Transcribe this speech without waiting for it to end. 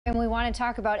And we want to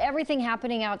talk about everything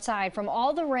happening outside, from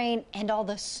all the rain and all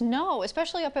the snow,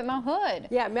 especially up at Mount Hood.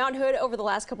 Yeah, Mount Hood over the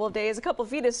last couple of days, a couple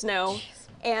feet of snow. Jeez.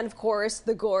 And of course,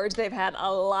 the gorge, they've had a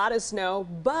lot of snow.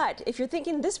 But if you're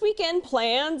thinking this weekend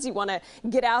plans, you want to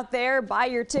get out there, buy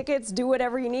your tickets, do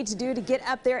whatever you need to do to get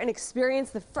up there and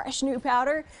experience the fresh new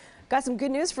powder, got some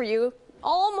good news for you.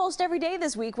 Almost every day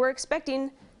this week, we're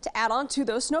expecting to add on to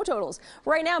those snow totals.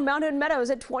 Right now, Mount Hood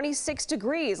Meadows at 26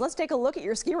 degrees. Let's take a look at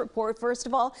your ski report. First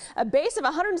of all, a base of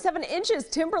 107 inches,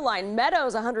 Timberline.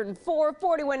 Meadows 104,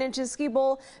 41 inches, Ski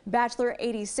Bowl, Bachelor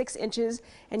 86 inches,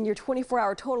 and your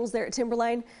 24-hour totals there at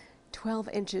Timberline, 12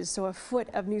 inches, so a foot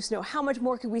of new snow. How much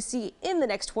more could we see in the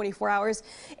next 24 hours?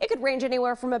 It could range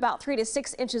anywhere from about 3 to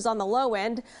 6 inches on the low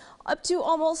end, up to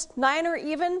almost 9 or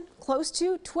even close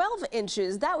to 12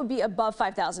 inches. That would be above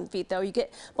 5,000 feet, though. You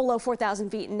get below 4,000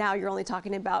 feet, and now you're only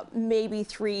talking about maybe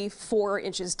 3-4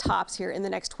 inches tops here in the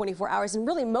next 24 hours. And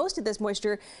really, most of this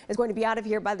moisture is going to be out of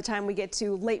here by the time we get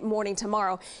to late morning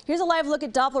tomorrow. Here's a live look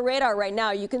at Doppler radar right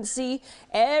now. You can see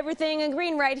everything in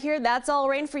green right here. That's all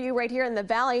rain for you right here in the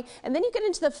valley. And then you get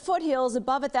into the foothills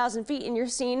above 1,000 feet, and you're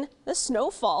seeing the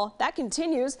snowfall. That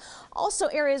continues. Also,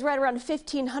 areas right around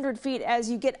 1,500 feet as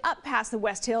you get up past the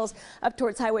West Hills, up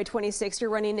towards Highway 26, you're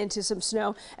running into some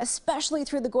snow, especially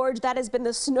through the gorge. That has been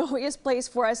the snowiest place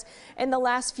for us in the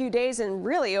last few days and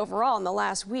really overall in the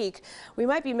last week. We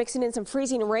might be mixing in some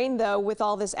freezing rain, though, with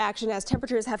all this action as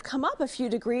temperatures have come up a few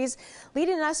degrees,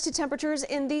 leading us to temperatures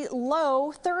in the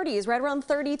low 30s, right around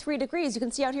 33 degrees. You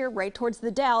can see out here right towards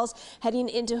the Dalles, heading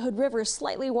into Hood River,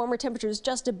 slightly warmer temperatures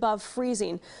just above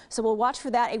freezing. So we'll watch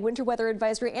for that. A winter weather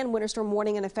advisory and winter storm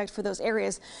warning in effect for those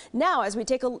areas. Now, as we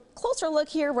take a closer look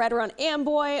here, right around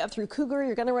Amboy up through Cougar,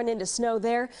 you're going to run into snow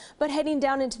there. But heading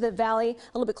down into the valley,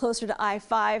 a little bit closer to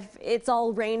I-5, it's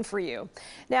all rain for you.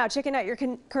 Now, checking out your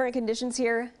current conditions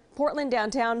here. Portland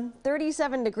downtown,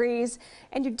 37 degrees,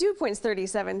 and your dew point's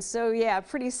 37. So yeah,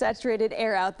 pretty saturated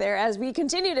air out there as we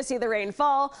continue to see the rain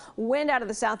fall. Wind out of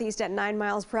the southeast at 9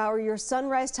 miles per hour. Your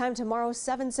sunrise time tomorrow,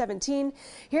 7:17.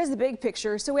 Here's the big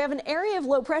picture. So we have an area of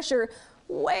low pressure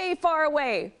way far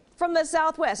away from the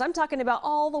southwest. I'm talking about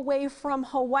all the way from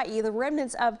Hawaii. The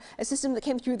remnants of a system that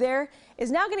came through there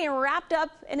is now getting wrapped up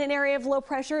in an area of low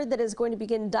pressure that is going to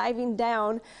begin diving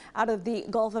down out of the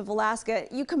Gulf of Alaska.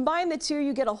 You combine the two,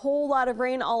 you get a whole lot of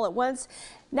rain all at once.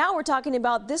 Now we're talking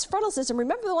about this frontal system.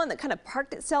 Remember the one that kind of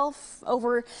parked itself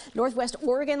over northwest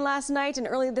Oregon last night and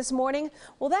early this morning?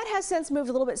 Well, that has since moved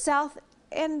a little bit south,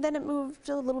 and then it moved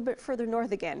a little bit further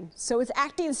north again. So it's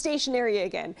acting stationary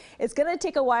again. It's going to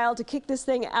take a while to kick this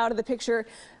thing out of the picture.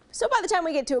 So by the time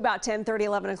we get to about 10:30,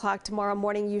 11 o'clock tomorrow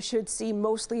morning, you should see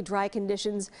mostly dry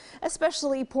conditions,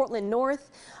 especially Portland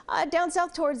north. Down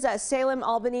south towards Salem,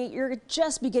 Albany, you're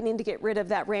just beginning to get rid of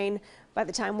that rain by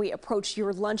the time we approach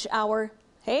your lunch hour.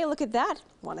 Hey, look at that.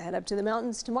 Want to head up to the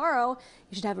mountains tomorrow?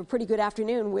 You should have a pretty good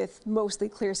afternoon with mostly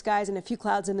clear skies and a few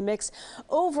clouds in the mix.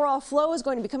 Overall flow is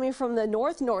going to be coming from the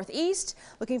northeast,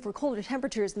 looking for colder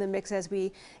temperatures in the mix as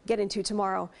we get into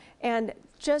tomorrow. And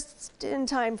just in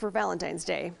time for Valentine's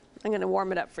Day, I'm going to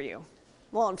warm it up for you.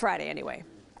 Well, on Friday anyway.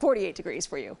 48 degrees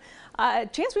for you.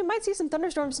 Chance we might see some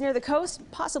thunderstorms near the coast,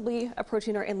 possibly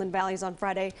approaching our inland valleys on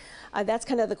Friday. That's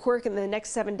kind of the quirk in the next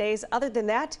 7 days. Other than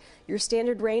that, your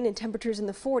standard rain and temperatures in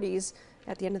the 40s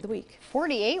at the end of the week.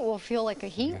 48 will feel like a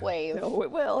heat wave. Oh,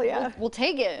 it will, yeah. We'll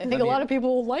take it. I think a lot of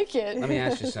people will like it. Let me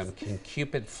ask you something. Can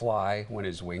Cupid fly when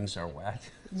his wings are wet?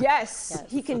 Yes.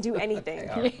 He can do anything.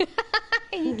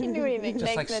 He can do anything.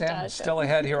 Just Thanks, like Natasha. Sam, still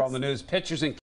ahead here on the news. Pictures and